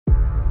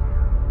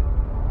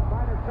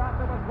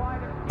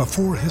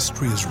Before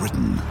history is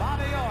written,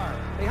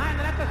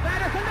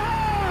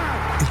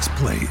 it's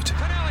played.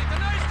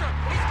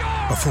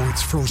 Before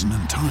it's frozen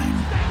in time,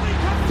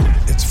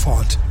 it's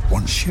fought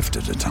one shift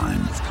at a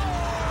time.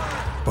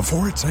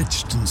 Before it's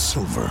etched in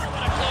silver,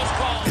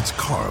 it's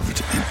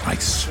carved in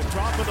ice.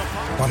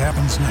 What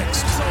happens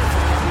next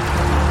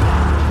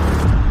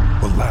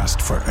will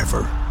last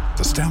forever.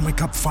 The Stanley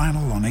Cup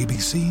Final on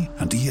ABC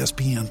and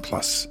ESPN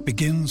Plus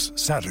begins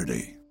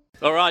Saturday.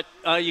 All right,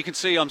 you can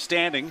see I'm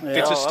standing. Yeah,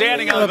 it's a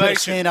standing ovation.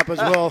 Stand up as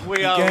well.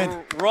 We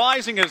are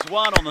rising as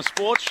one on the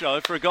sports show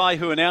for a guy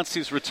who announced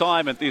his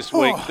retirement this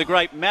week, the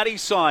great Matty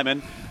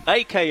Simon,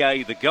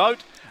 a.k.a. The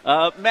GOAT.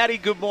 Matty,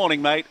 good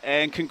morning, mate,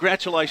 and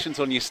congratulations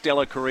on your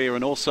stellar career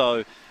and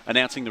also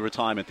announcing the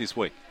retirement this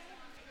week.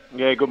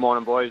 Yeah, good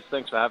morning, boys.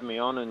 Thanks for having me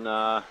on,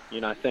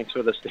 and, thanks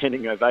for the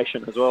standing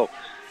ovation as well.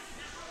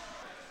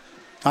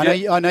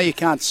 I know you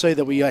can't see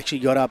that we actually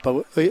got up,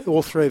 but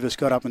all three of us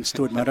got up and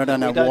stood, mate. I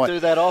don't know why. We don't do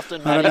that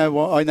often, mate. I don't know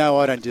why. I know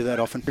I don't do that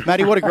often.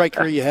 Matty, what a great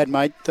career you had,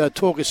 mate.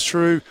 Talk us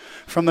through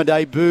from the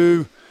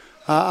debut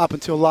up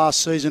until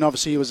last season.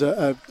 Obviously, it was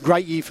a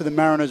great year for the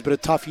Mariners, but a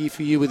tough year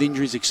for you with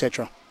injuries,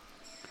 etc.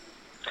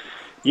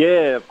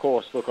 Yeah, of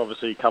course. Look,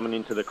 obviously coming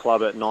into the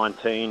club at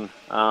 19,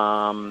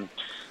 and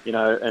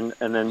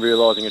then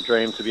realising a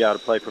dream to be able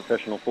to play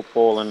professional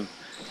football and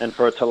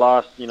for it to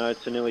last,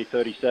 to nearly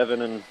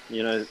 37 and,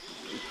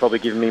 it's probably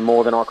given me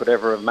more than I could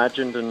ever have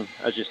imagined. And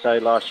as you say,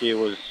 last year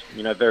was,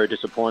 very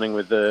disappointing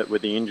with the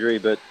injury,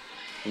 but,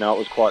 it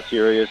was quite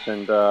serious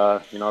and,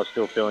 I'm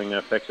still feeling the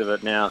effects of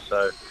it now.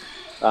 So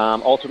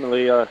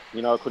ultimately, I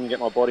couldn't get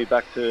my body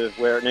back to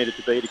where it needed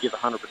to be to give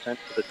 100% to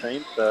the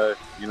team. So,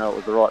 it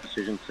was the right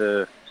decision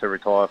to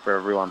retire for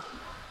everyone.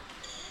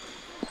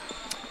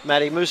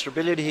 Matty, Moose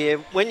Billiard here.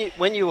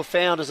 When you were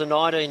found as a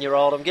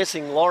 19-year-old, I'm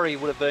guessing Laurie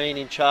would have been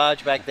in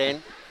charge back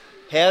then.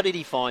 How did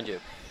he find you?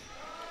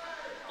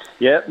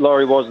 Yeah,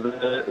 Laurie was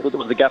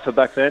the gaffer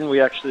back then. We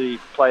actually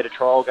played a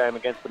trial game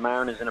against the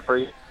Mariners in a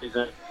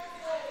pre-season.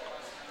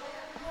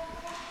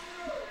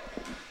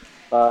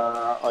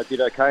 I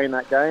did okay in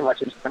that game. I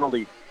actually missed a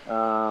penalty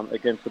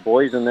against the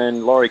boys, and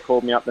then Laurie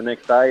called me up the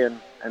next day and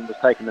was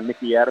taking the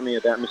mickey out of me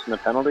about missing the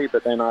penalty,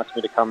 but then asked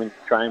me to come and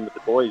train with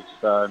the boys.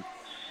 So,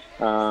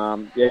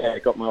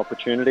 I got my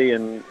opportunity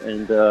and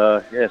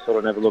sort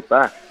of never looked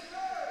back.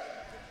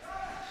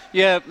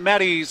 Yeah,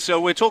 Matty,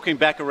 so we're talking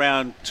back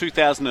around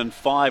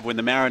 2005 when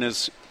the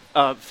Mariners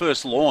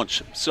first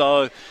launched.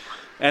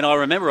 And I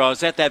remember I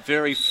was at that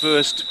very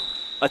first,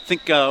 I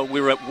think we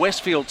were at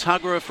Westfield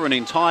Tuggerah for an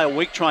entire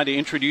week trying to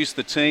introduce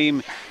the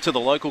team to the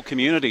local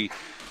community.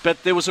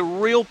 But there was a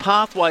real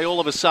pathway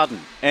all of a sudden.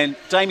 And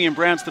Damien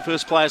Brown's the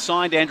first player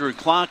signed, Andrew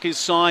Clark is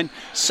signed.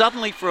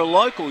 Suddenly for a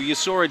local, you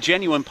saw a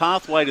genuine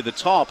pathway to the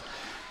top.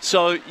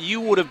 So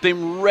you would have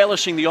been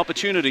relishing the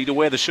opportunity to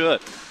wear the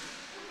shirt.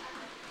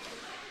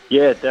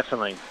 Yeah,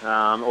 definitely.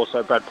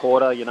 Also, Brad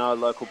Porter, a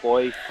local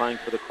boy playing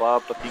for the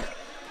club. I think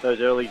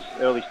those early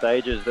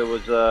stages, there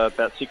was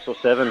about 6 or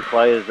 7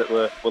 players that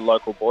were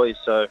local boys.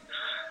 So,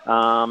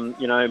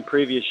 in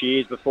previous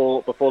years,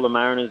 before the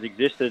Mariners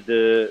existed,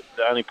 the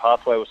only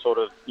pathway was sort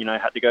of,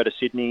 had to go to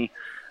Sydney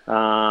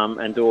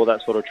and do all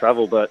that sort of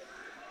travel. But,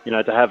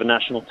 to have a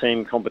national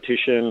team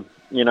competition,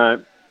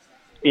 having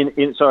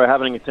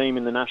a team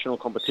in the national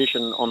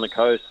competition on the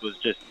coast was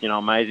just,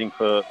 amazing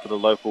for the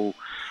local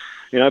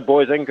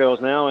boys and girls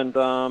now, and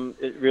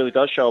it really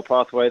does show a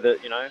pathway that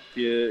if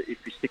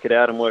you stick it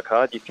out and work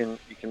hard, you can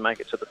make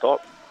it to the top.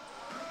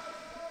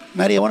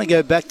 Matty, I want to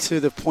go back to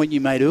the point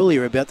you made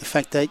earlier about the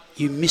fact that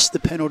you missed the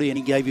penalty and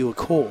he gave you a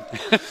call.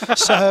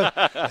 So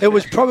it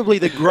was probably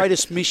the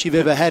greatest miss you've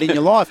ever had in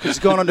your life, because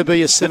it's gone on to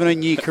be a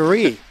 17-year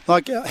career.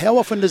 Like, how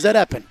often does that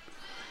happen?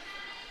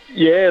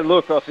 Yeah,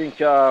 look, I think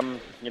I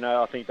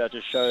think that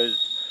just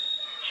shows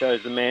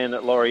the man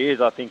that Laurie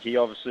is. I think he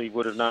obviously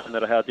would have known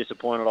that how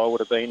disappointed I would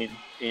have been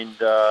in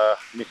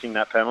missing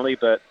that penalty.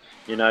 But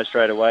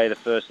straight away, the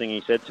first thing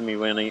he said to me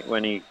when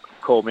he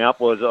called me up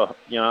was,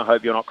 I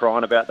hope you're not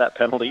crying about that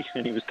penalty.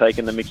 And he was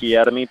taking the mickey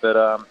out of me. But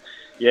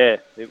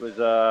it was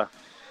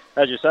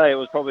as you say, it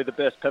was probably the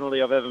best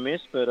penalty I've ever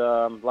missed. But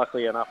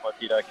luckily enough, I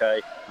did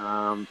okay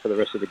for the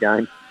rest of the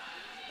game.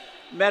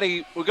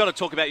 Matty, we've got to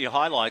talk about your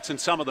highlights, and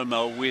some of them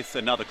are with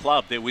another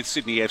club. They're with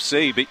Sydney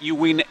FC, but you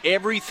win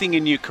everything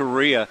in your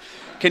career.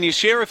 Can you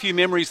share a few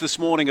memories this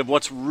morning of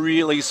what's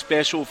really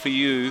special for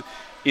you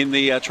in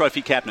the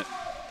trophy cabinet?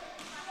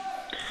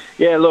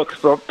 Yeah, look,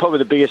 probably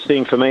the biggest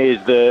thing for me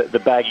is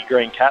the baggy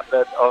green cap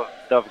that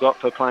I've got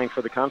for playing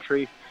for the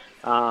country.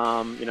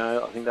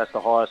 I think that's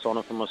the highest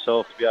honour for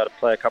myself, to be able to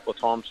play a couple of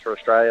times for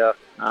Australia.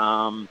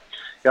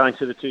 Going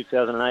to the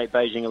 2008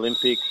 Beijing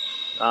Olympics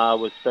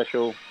was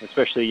special,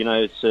 especially, you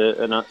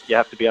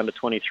have to be under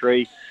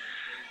 23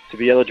 to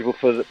be eligible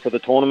for the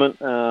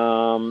tournament.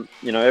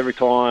 Every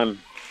time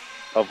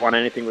I've won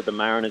anything with the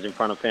Mariners in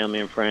front of family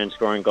and friends,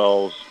 scoring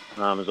goals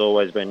has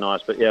always been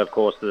nice. But, yeah, of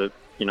course, Sydney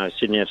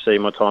FC,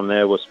 my time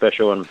there was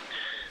special, and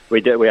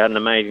we had an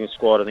amazing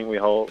squad. I think we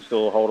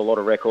still hold a lot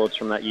of records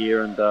from that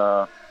year, and,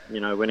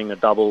 winning the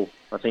double.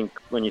 I think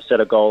when you set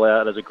a goal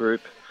out as a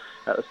group,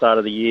 at the start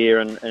of the year,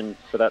 and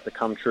for that to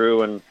come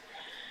true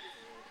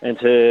and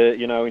to,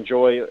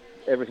 enjoy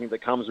everything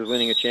that comes with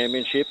winning a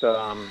championship,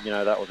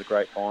 that was a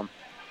great time.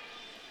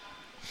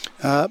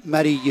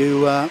 Matty,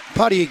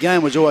 part of your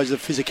game was always the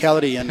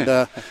physicality,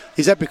 and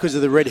is that because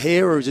of the red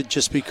hair, or is it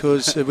just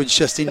because it was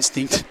just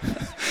instinct?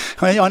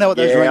 I know what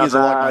those ringers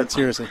are like, mate,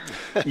 seriously.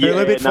 They're a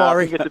little bit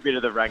fiery. I think it's a bit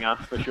of the ringer,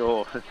 for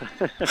sure.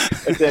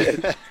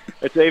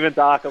 It's even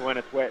darker when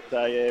it's wet,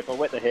 so if I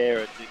wet the hair,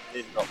 it's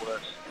even got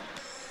worse.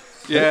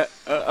 Yeah,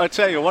 I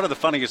tell you, one of the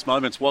funniest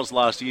moments was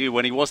last year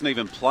when he wasn't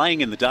even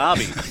playing in the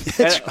derby.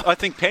 Right. I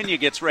think Pena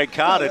gets red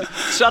carded.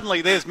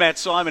 Suddenly there's Matt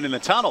Simon in the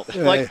tunnel.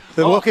 The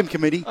welcome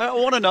committee. I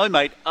want to know,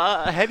 mate,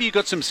 have you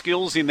got some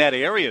skills in that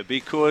area?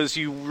 Because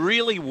you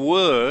really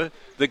were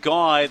the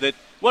guy that,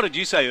 what did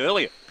you say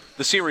earlier?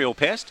 The serial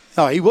pest?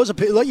 Oh, he was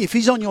if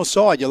he's on your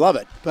side, you love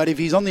it. But if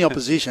he's on the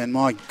opposition,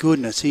 my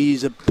goodness,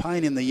 he's a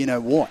pain in the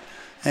you-know-what.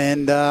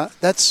 And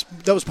that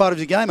was part of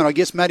the game. And I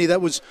guess, Matty,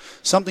 that was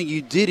something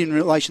you did in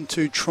relation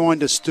to trying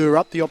to stir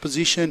up the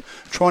opposition,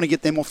 trying to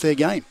get them off their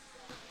game.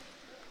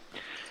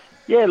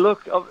 Yeah,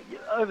 look,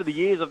 over the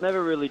years, I've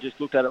never really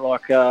just looked at it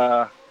like,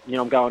 I'm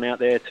going out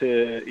there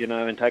to,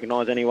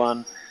 antagonise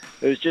anyone.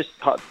 It was just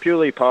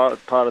purely part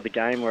of the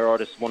game where I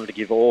just wanted to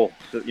give all,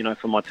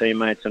 for my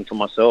teammates and for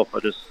myself.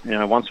 I just,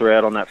 once we're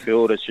out on that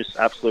field, it's just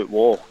absolute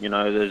war.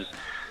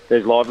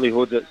 There's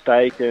livelihoods at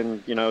stake,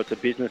 and it's a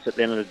business at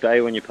the end of the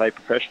day when you play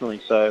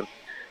professionally. So,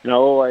 I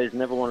always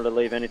never wanted to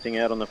leave anything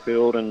out on the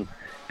field and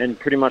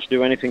pretty much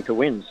do anything to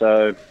win.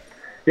 So,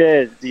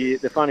 yeah,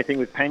 the funny thing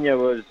with Pena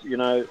was,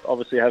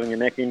 obviously having a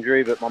neck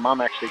injury, but my mum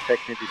actually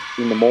texted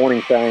me in the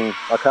morning saying,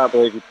 "I can't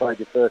believe you played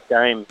your first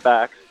game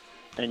back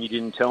and you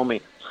didn't tell me."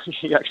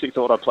 She actually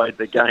thought I played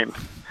the game.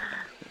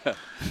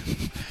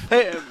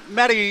 Hey,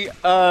 Matty,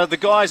 the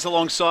guys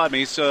alongside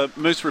me, so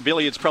Moose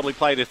Rebilliard's probably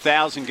played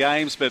 1,000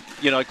 games, but,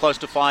 close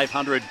to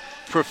 500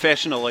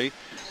 professionally.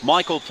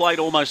 Michael played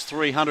almost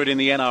 300 in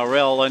the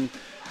NRL, and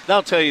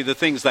they'll tell you the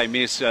things they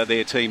miss,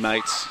 their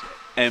teammates,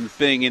 and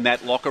being in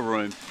that locker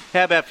room.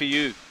 How about for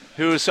you?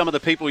 Who are some of the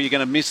people you're going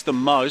to miss the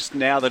most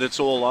now that it's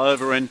all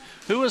over, and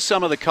who are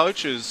some of the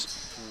coaches?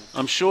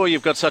 I'm sure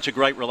you've got such a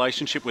great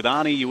relationship with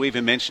Arnie. You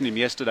even mentioned him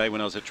yesterday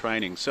when I was at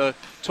training. So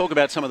talk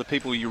about some of the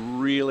people you're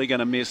really going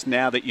to miss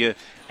now that you're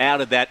out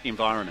of that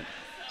environment.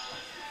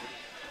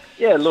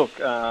 Yeah, look,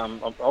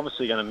 I'm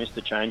obviously going to miss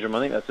the change room.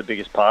 I think that's the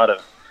biggest part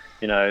of,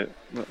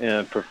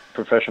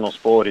 professional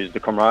sport is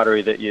the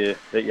camaraderie that you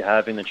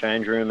have in the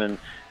change room and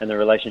the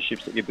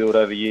relationships that you build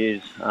over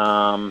years.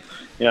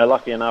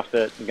 Lucky enough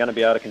that you're going to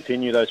be able to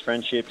continue those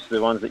friendships,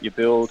 the ones that you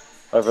build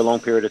over a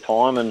long period of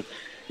time. And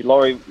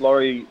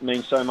Laurie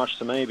means so much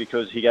to me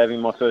because he gave me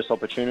my first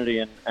opportunity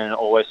and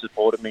always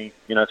supported me,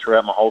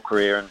 throughout my whole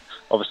career. And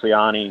obviously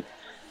Arnie,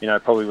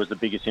 probably was the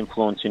biggest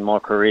influence in my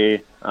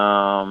career,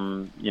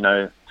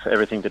 for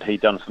everything that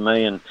he'd done for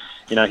me. And,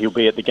 he'll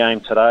be at the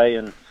game today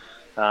and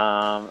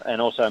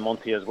also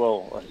Monty as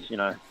well.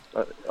 I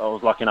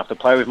was lucky enough to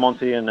play with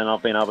Monty, and then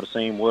I've been able to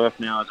see him work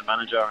now as a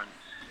manager.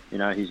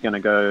 And, he's going to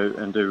go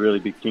and do really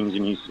big things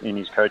in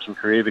his coaching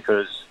career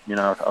because,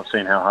 I've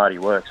seen how hard he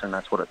works, and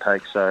that's what it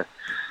takes. So,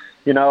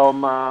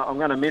 I'm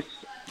going to miss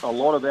a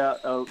lot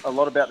about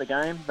the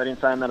game, but in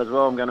saying that as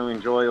well, I'm going to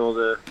enjoy all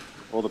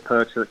the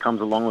perks that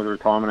comes along with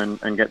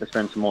retirement and get to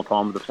spend some more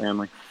time with the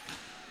family.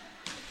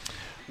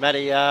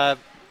 Matty,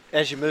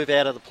 as you move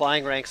out of the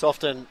playing ranks,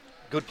 often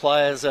good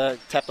players are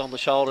tapped on the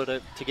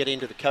shoulder to get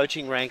into the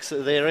coaching ranks.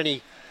 Are there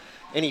any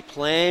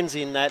plans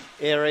in that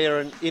area?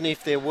 And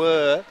if there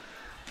were,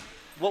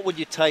 what would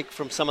you take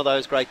from some of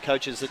those great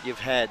coaches that you've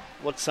had?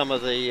 What's some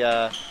of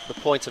the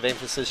points of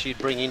emphasis you'd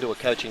bring into a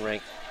coaching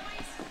rank?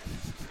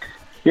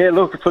 Yeah,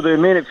 look, for the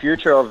immediate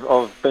future,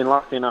 I've been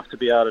lucky enough to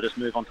be able to just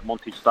move on to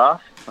Monty's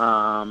staff,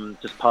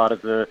 just part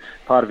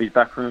of his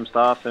backroom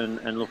staff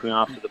and looking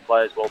after the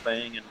players'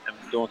 well-being and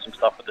doing some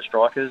stuff with the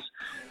strikers.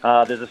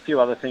 There's a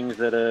few other things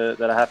that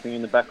are happening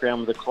in the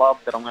background with the club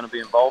that I'm going to be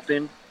involved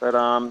in. But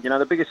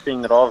the biggest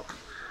thing that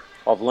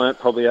I've learnt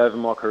probably over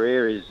my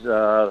career is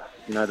the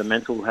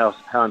mental,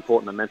 how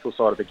important the mental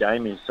side of the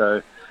game is.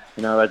 So,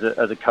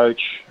 as a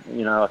coach,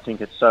 I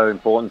think it's so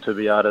important to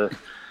be able to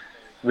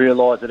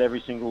realise that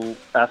every single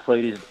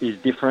athlete is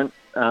different,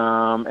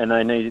 and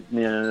they need,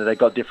 they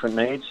got different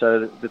needs.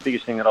 So the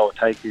biggest thing that I would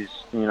take is,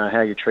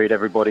 how you treat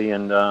everybody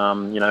and,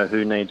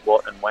 who needs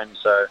what and when.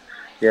 So,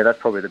 yeah, that's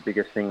probably the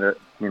biggest thing that,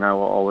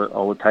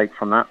 I would take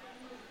from that.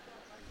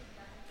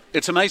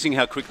 It's amazing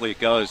how quickly it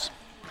goes.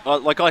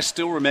 I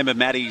still remember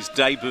Matty's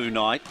debut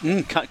night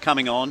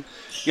coming on,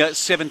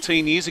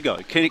 17 years ago.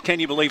 Can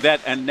you believe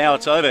that? And now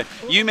it's over.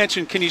 You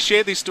mentioned, can you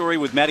share this story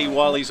with Matty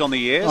while he's on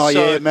the air?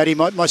 Yeah, Matty,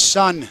 my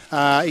son,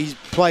 he's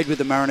played with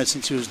the Mariners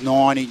since he was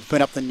 9. He's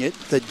been up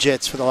the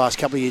Jets for the last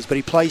couple of years, but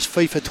he plays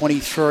FIFA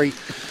 23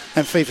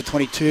 and FIFA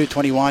 22,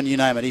 21, you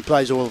name it. He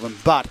plays all of them.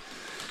 But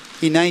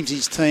he names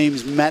his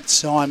teams Matt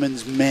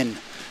Simon's Men.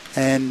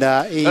 And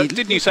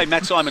didn't you say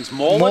Matt Simon's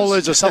Maulers?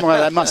 Maulers or something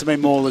like that. Must have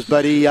been Maulers.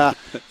 But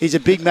he's a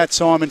big Matt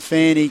Simon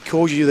fan. He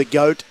calls you the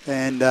GOAT.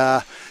 And,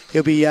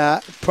 he'll be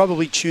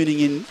probably tuning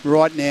in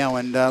right now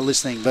and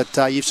listening. But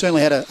you've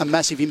certainly had a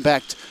massive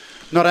impact,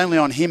 not only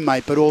on him,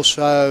 mate, but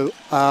also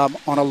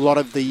on a lot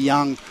of the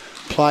young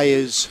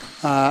players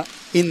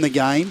in the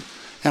game.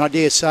 And I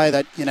dare say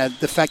that,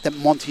 the fact that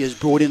Monty has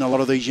brought in a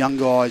lot of these young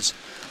guys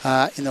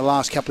in the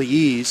last couple of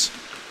years,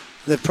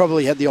 they've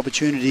probably had the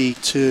opportunity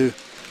to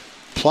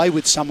play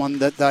with someone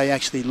that they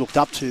actually looked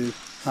up to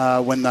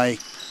when they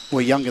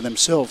were younger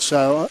themselves.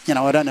 So,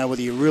 I don't know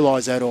whether you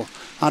realise that or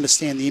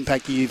understand the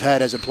impact that you've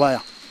had as a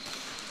player.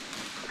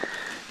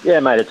 Yeah,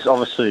 mate, it's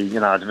obviously,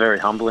 it's very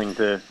humbling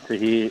to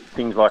hear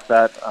things like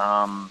that.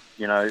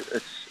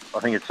 I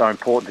think it's so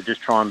important to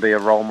just try and be a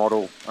role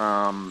model.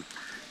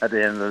 At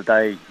the end of the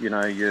day,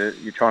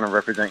 you're trying to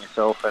represent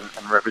yourself and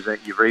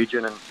represent your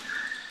region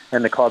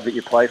and the club that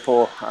you play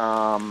for.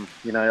 I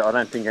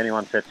don't think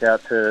anyone sets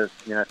out to,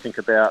 think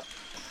about,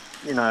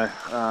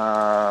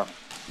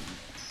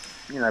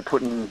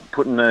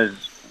 putting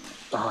those,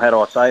 how do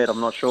I say it? I'm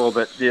not sure,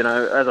 but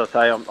as I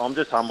say, I'm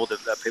just humbled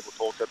that people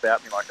talk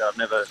about me like that. I've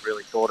never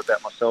really thought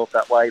about myself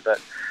that way, but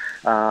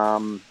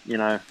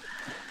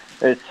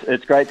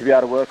it's great to be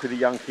able to work with the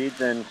young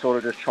kids and sort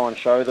of just try and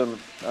show them,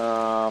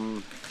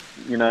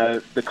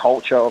 the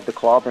culture of the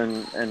club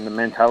and the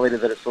mentality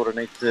that it sort of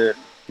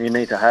you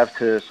need to have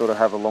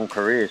a long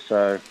career.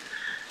 So,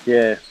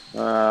 yeah,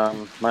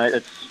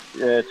 mate,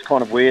 it's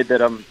kind of weird that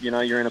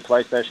you're in a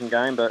PlayStation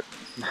game, but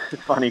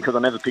it's funny because I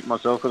never pick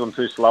myself because I'm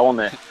too slow on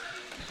there.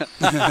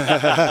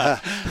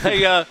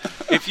 Hey,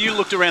 if you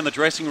looked around the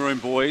dressing room,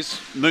 boys,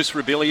 Moose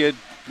Rebilliard,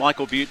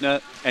 Michael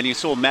Butner, and you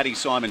saw Matty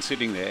Simon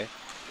sitting there,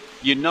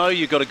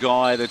 you've got a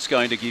guy that's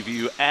going to give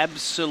you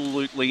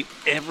absolutely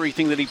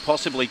everything that he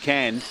possibly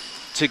can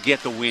to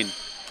get the win.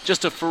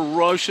 Just a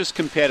ferocious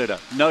competitor,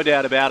 no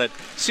doubt about it.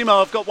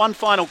 Simo, I've got one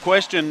final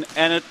question,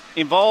 and it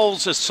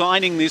involves a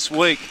signing this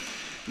week.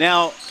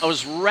 Now, I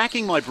was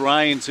racking my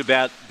brains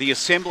about the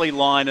assembly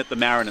line at the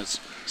Mariners,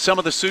 some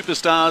of the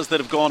superstars that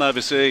have gone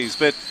overseas,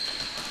 but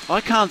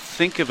I can't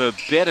think of a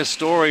better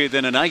story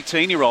than an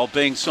 18-year-old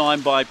being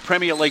signed by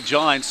Premier League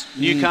giants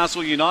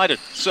Newcastle United.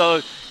 So,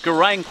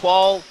 Geraint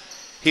Quoll,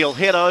 he'll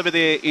head over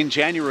there in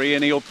January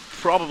and he will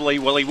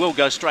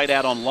go straight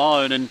out on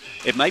loan, and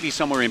it may be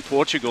somewhere in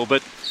Portugal,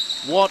 but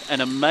what an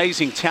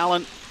amazing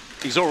talent.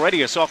 He's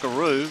already a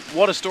Socceroo.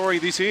 What a story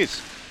this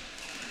is.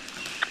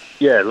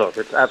 Yeah, look,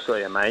 it's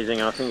absolutely amazing,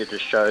 and I think it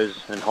just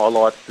shows and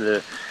highlights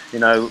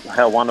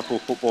how wonderful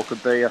football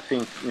could be. I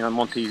think,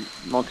 Monty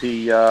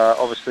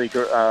obviously,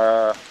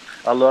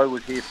 Alo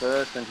was here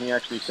first, and he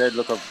actually said,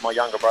 look, my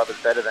younger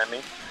brother's better than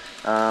me.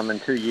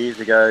 And 2 years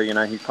ago,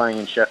 he's playing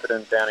in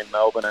Shepparton down in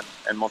Melbourne,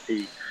 and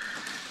Monty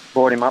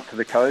brought him up to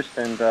the coast,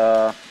 and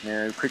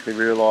quickly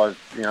realised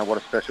what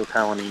a special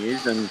talent he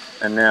is, and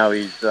now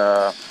he's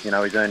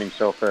earned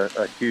himself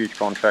a huge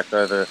contract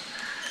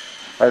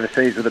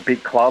overseas with a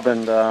big club,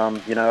 and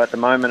at the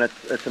moment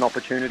it's an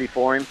opportunity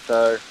for him,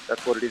 so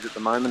that's what it is at the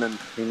moment, and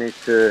he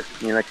needs to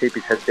keep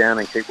his head down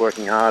and keep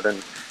working hard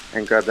and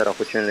grab that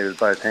opportunity with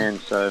both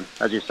hands. So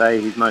as you say,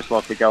 he's most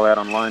likely to go out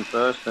on loan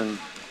first, and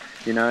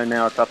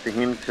now it's up to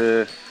him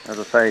to, as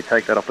I say,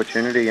 take that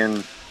opportunity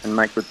and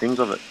make good things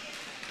of it.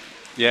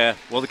 Yeah,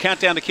 well, the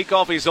countdown to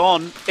kick-off is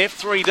on.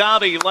 F3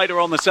 Derby later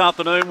on this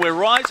afternoon. We're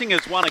rising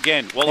as one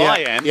again. Well, yeah. I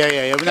am.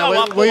 Yeah. No,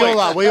 we all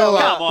are. We all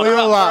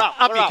are.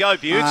 Up you go,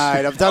 Butts.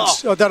 Mate,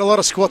 I've done a lot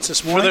of squats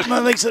this morning.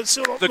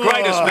 The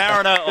greatest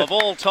Mariner of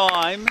all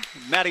time,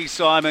 Matty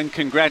Simon.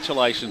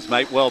 Congratulations,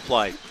 mate. Well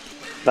played.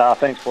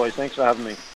 Thanks, boys. Thanks for having me.